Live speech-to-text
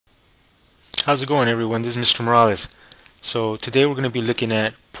How's it going, everyone? This is Mr. Morales. So today we're going to be looking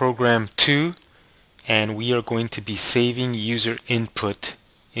at program 2, and we are going to be saving user input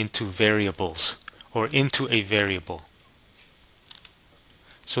into variables or into a variable.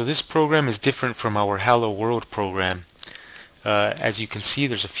 So this program is different from our Hello World program. As you can see,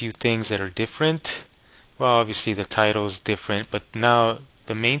 there's a few things that are different. Well, obviously the title is different, but now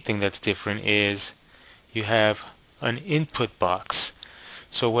the main thing that's different is you have an input box.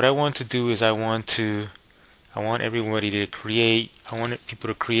 So what I want to do is I want everybody to I want people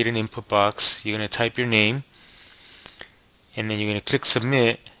to create an input box. You're going to type your name, and then you're going to click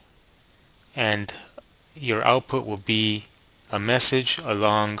submit, and your output will be a message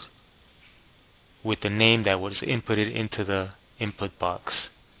along with the name that was inputted into the input box,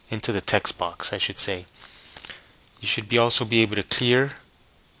 into the text box, I should say. You should also be able to clear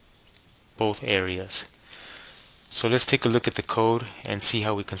both areas. So let's take a look at the code and see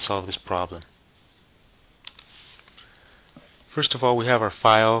how we can solve this problem. First of all, we have our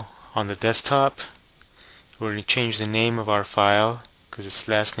file on the desktop. We're going to change the name of our file because it's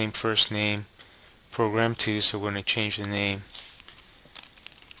last name, first name, program 2, so we're going to change the name.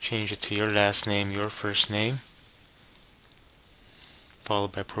 Change it to your last name, your first name,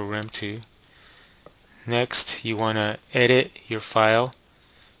 followed by program 2. Next, you want to edit your file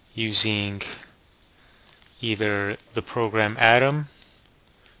using either the program Atom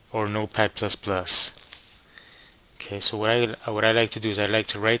or Notepad++. Okay, so what I like to do is I like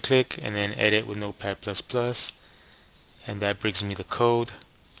to right click and then edit with Notepad++, and that brings me the code,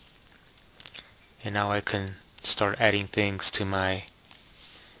 and now I can start adding things to my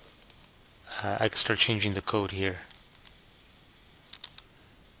I can start changing the code here.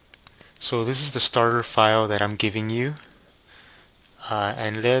 So this is the starter file that I'm giving you,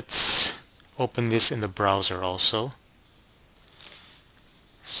 and let's open this in the browser also.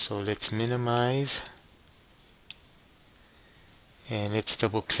 So let's minimize, and let's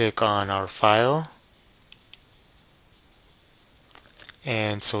double click on our file,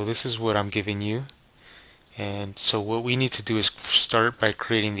 and so this is what I'm giving you. And so what we need to do is start by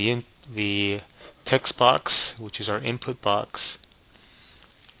creating the text box, which is our input box.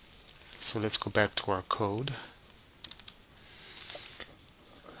 So let's go back to our code.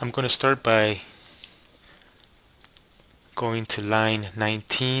 I'm going to start by going to line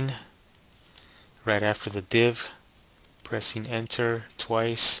 19 right after the div, pressing enter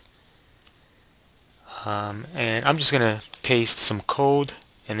twice, and I'm just going to paste some code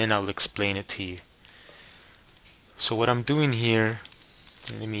and then I'll explain it to you. So what I'm doing here,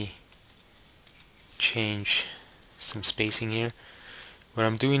 let me change some spacing here. What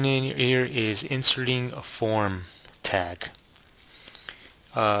I'm doing in here is inserting a form tag.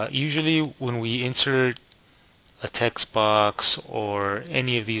 Usually when we insert a text box or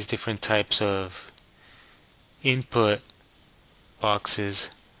any of these different types of input boxes,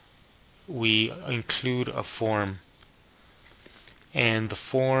 we include a form, and the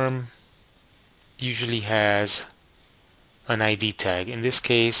form usually has an ID tag. In this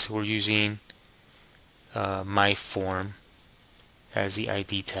case, we're using my form as the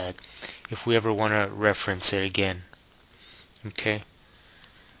ID tag if we ever want to reference it again. Okay.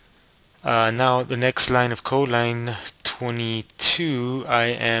 Now the next line of code, line 22, I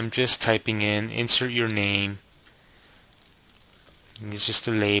am just typing in insert your name. It's just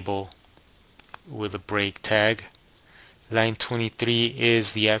a label with a break tag. Line 23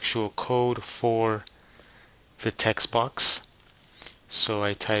 is the actual code for the text box. So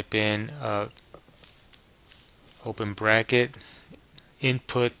I type in open bracket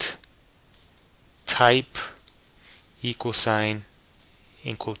input type equal sign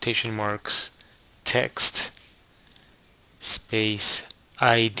in quotation marks text space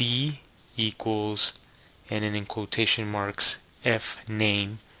ID equals, and then in quotation marks F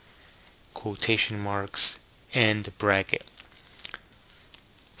name quotation marks end bracket.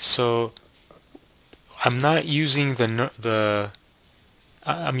 So I'm not using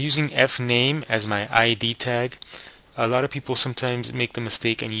I'm using F name as my ID tag. A lot of people sometimes make the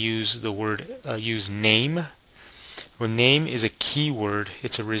mistake and use the word use name. Well, name is a keyword.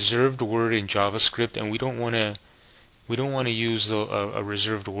 It's a reserved word in JavaScript, and we don't want to use a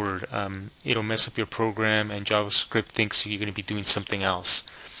reserved word. It'll mess up your program, and JavaScript thinks you're going to be doing something else.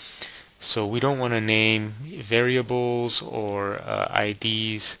 So we don't want to name variables or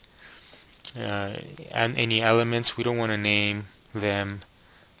IDs and any elements. We don't want to name them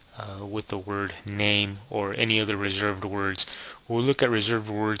with the word name or any other reserved words. We'll look at reserved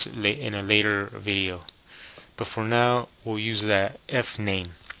words in a later video, but for now we'll use that F name.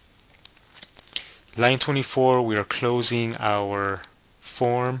 Line 24, we are closing our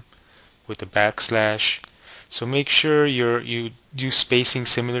form with the backslash. So make sure you do spacing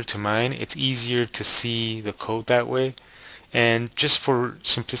similar to mine. It's easier to see the code that way. And just for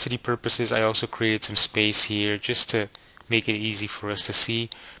simplicity purposes, I also created some space here just to make it easy for us to see.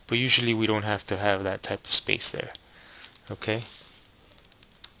 But usually we don't have to have that type of space there. Okay.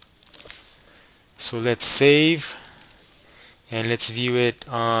 So let's save and let's view it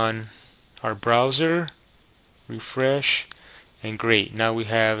on our browser. Refresh, and great. Now we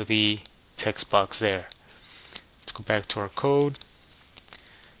have the text box there. Let's go back to our code.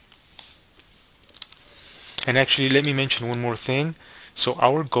 And actually, let me mention one more thing. So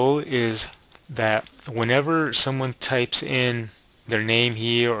our goal is that whenever someone types in their name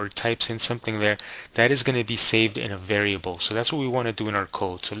here or types in something there, that is going to be saved in a variable. So that's what we want to do in our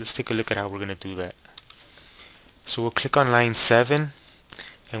code. So let's take a look at how we're going to do that. So we'll click on line 7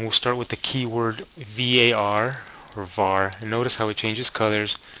 and we'll start with the keyword var or var. And notice how it changes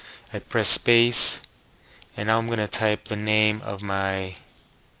colors. I press space and now I'm going to type the name of my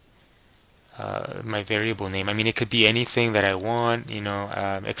my variable name. I mean, it could be anything that I want, you know,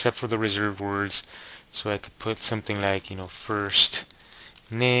 except for the reserved words. So I could put something like, you know, first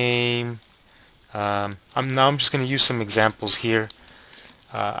name. I'm just going to use some examples here.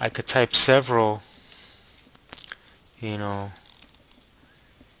 I could type several, you know,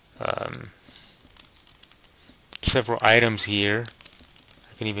 several items here.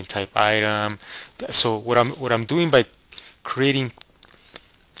 I can even type item. So what I'm doing by creating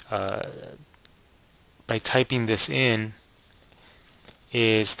by typing this in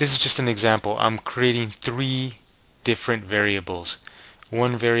is, this is just an example. I'm creating 3 different variables.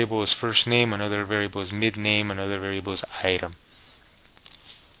 One variable is first name, another variable is mid name, another variable is item.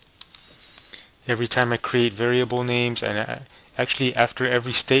 Every time I create variable names, and actually after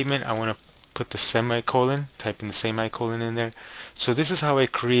every statement I want to put the semicolon, type in the semicolon in there. So this is how I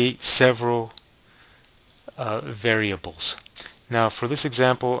create several variables. Now for this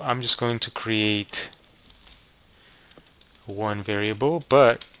example, I'm just going to create one variable,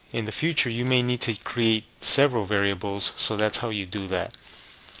 but in the future you may need to create several variables, so that's how you do that.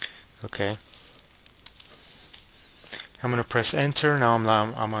 Okay, I'm going to press enter. Now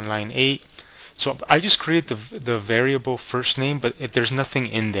I'm on line 8. So I just created the variable first name, but there's nothing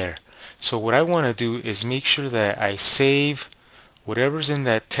in there. So what I want to do is make sure that I save whatever's in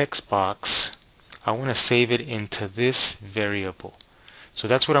that text box. I want to save it into this variable. So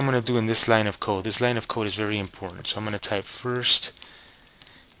that's what I'm going to do in this line of code. This line of code is very important. So I'm going to type first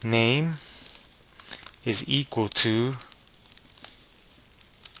name is equal to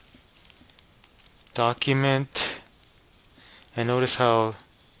document, and notice how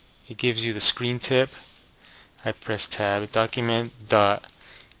it gives you the screen tip. I press tab, document dot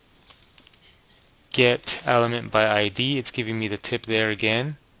get element by ID. It's giving me the tip there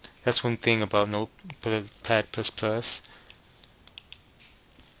again. That's one thing about Notepad++.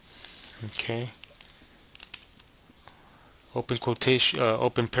 Okay. Open quotation,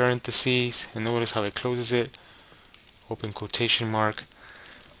 open parentheses, and notice how it closes it. Open quotation mark.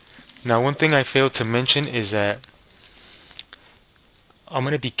 Now, one thing I failed to mention is that I'm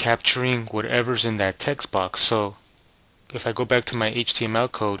going to be capturing whatever's in that text box. So if I go back to my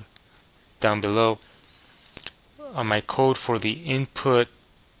HTML code down below, on my code for the input,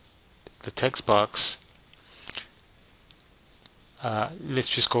 the text box, let's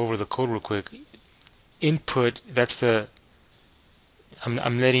just go over the code real quick. Input, that's the,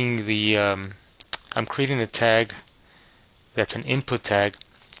 I'm letting the, I'm creating a tag that's an input tag,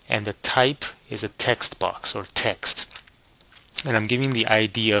 and the type is a text box or text. And I'm giving the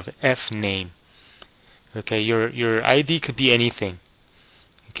ID of fname. Okay, your ID could be anything.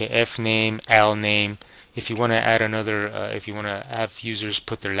 Okay, fname, alname. If you want to add another, if you want to have users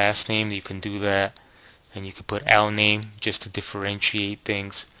put their last name, you can do that. And you can put alname just to differentiate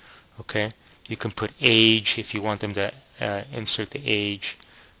things. Okay, you can put age if you want them to insert the age.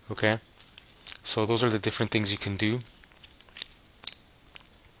 Okay, so those are the different things you can do.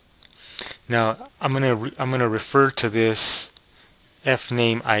 Now I'm gonna refer to this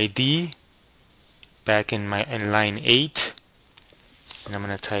fname ID back in line 8, and I'm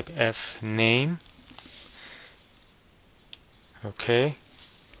gonna type fname. Okay,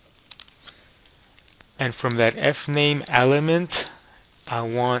 and from that fname element I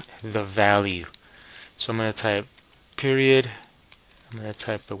want the value. So I'm gonna type period, I'm gonna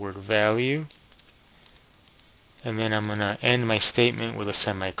type the word value, and then I'm gonna end my statement with a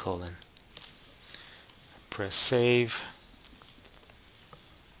semicolon. Press save.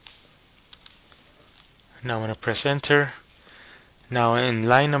 Now I'm going to press enter. Now in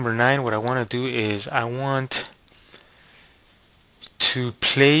line number 9, what I want to do is I want to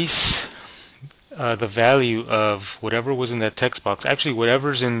place the value of whatever was in that text box, actually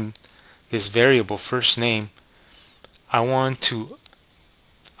whatever's in this variable first name, I want to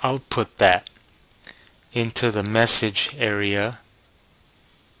output that into the message area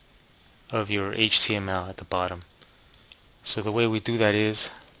of your HTML at the bottom. So the way we do that is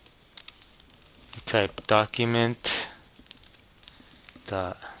you type document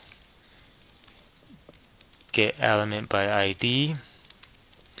dot get element by ID,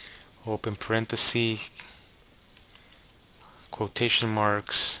 open parenthesis, quotation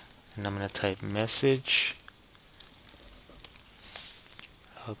marks, and I'm going to type message.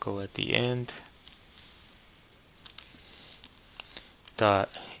 I'll go at the end.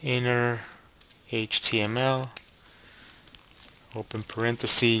 Dot inner HTML, open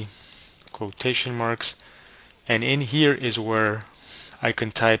parenthesis, quotation marks, and in here is where I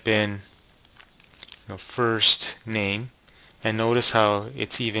can type in first name, and notice how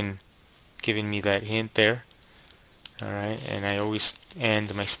it's even giving me that hint there. Alright, and I always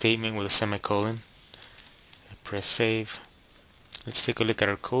end my statement with a semicolon. I press save. Let's take a look at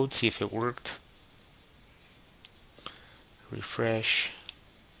our code, see if it worked. Refresh.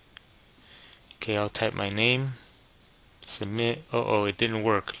 Okay, I'll type my name, submit. Oh, it didn't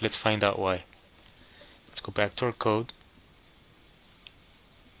work. Let's find out why. Let's go back to our code.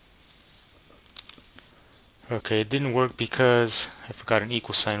 Okay, it didn't work because I forgot an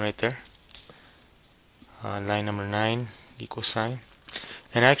equal sign right there. Line number 9, equal sign.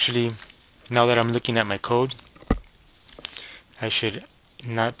 And actually, now that I'm looking at my code, I should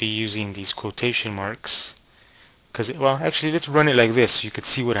not be using these quotation marks. Well, actually, let's run it like this so you could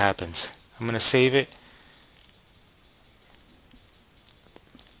see what happens. I'm going to save it.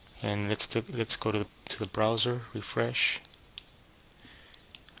 And let's go to the browser, refresh.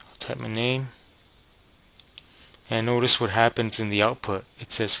 I'll type my name. And notice what happens in the output.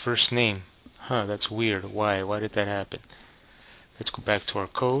 It says first name. Huh, that's weird. Why? Why did that happen? Let's go back to our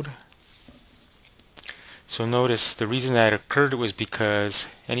code. So notice the reason that occurred was because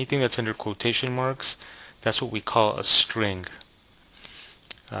anything that's under quotation marks, that's what we call a string.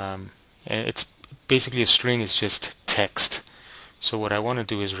 And it's basically a string is just text. So what I want to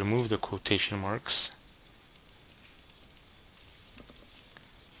do is remove the quotation marks.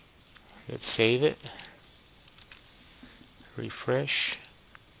 Let's save it. Refresh.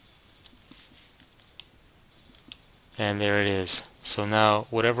 And there it is. So now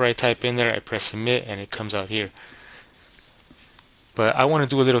whatever I type in there, I press submit and it comes out here. But I want to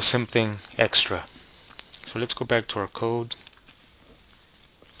do a little something extra. So let's go back to our code.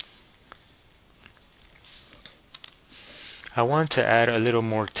 I want to add a little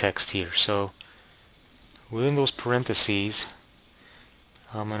more text here. So within those parentheses,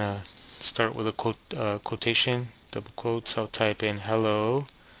 I'm going to start with a quotation, double quotes. I'll type in hello,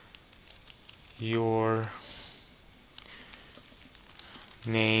 your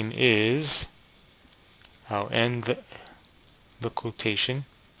name is, I'll end the quotation,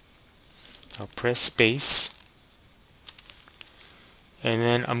 I'll press space, and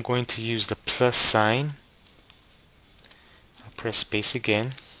then I'm going to use the plus sign. I'll press space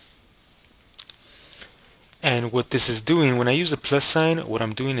again. And what this is doing, when I use the plus sign, what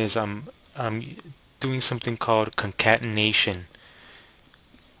I'm doing is I'm doing something called concatenation.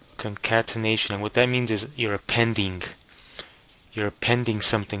 Concatenation, and what that means is you're appending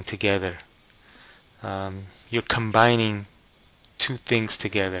something together. You're combining two things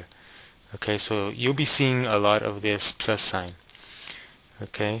together. Okay, so you'll be seeing a lot of this plus sign.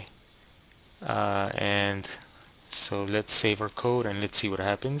 Okay, and so let's save our code and let's see what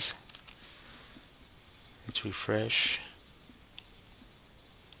happens. Let's refresh.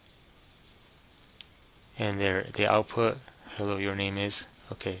 And there, the output, hello, your name is.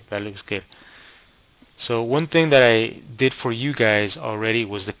 Okay, that looks good. So one thing that I did for you guys already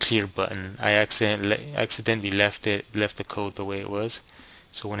was the clear button. I accidentally left the code the way it was.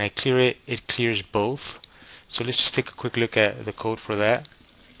 So when I clear it, it clears both. So let's just take a quick look at the code for that.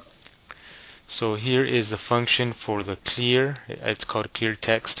 So here is the function for the clear. It's called clear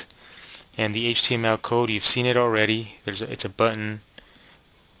text. And the HTML code, you've seen it already. It's a button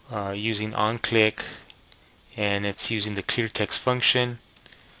using onClick, and it's using the clear text function.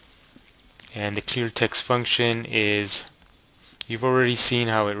 And the clear text function is, you've already seen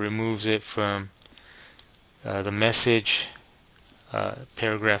how it removes it from the message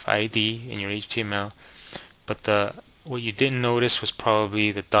paragraph ID in your HTML. But what you didn't notice was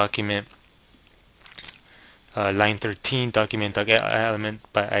probably the document line 13, document element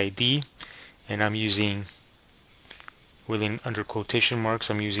by ID, and I'm using under quotation marks,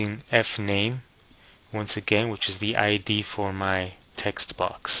 I'm using fname once again, which is the ID for my text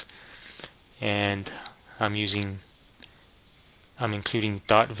box. and I'm including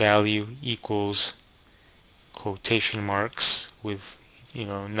dot value equals quotation marks with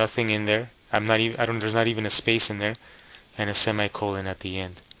nothing in there. There's not even a space in there, and a semicolon at the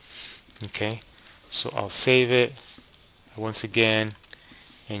end. Okay, so I'll save it once again,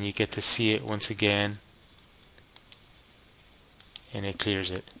 and you get to see it once again, and it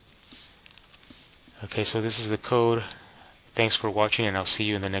clears it. Okay, so this is the code. Thanks for watching, and I'll see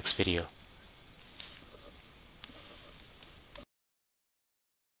you in the next video.